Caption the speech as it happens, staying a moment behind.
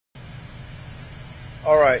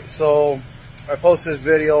Alright, so I posted this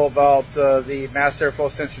video about the mass airflow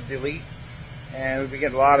sensor delete, and we've been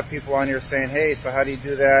getting a lot of people on here saying, hey, so how do you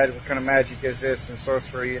do that? What kind of magic is this, and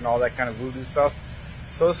sorcery and all that kind of voodoo stuff.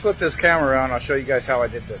 So let's flip this camera around and I'll show you guys how I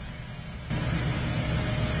did this.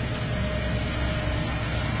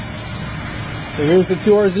 So here's the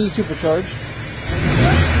 2RZ supercharged.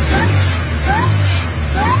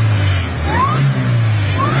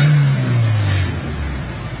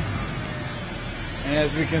 And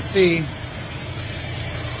as we can see,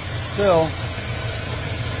 still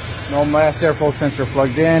no mass airflow sensor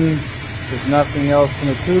plugged in. There's nothing else in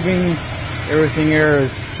the tubing. Everything here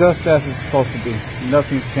is just as it's supposed to be.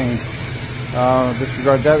 Nothing's changed.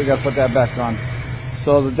 Disregard that, we got to put that back on.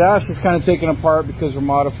 So the dash is kind of taken apart because we're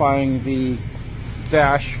modifying the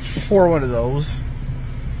dash for one of those,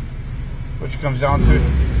 which comes down to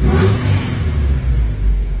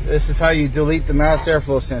this is how you delete the mass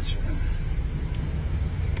airflow sensor.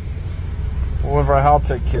 One of our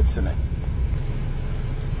Haltech kits in it.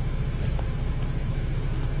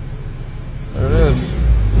 There it is.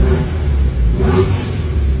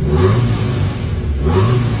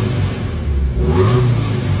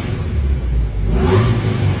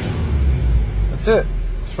 That's it.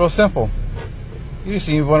 It's real simple. You just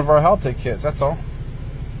need one of our Haltech kits, that's all.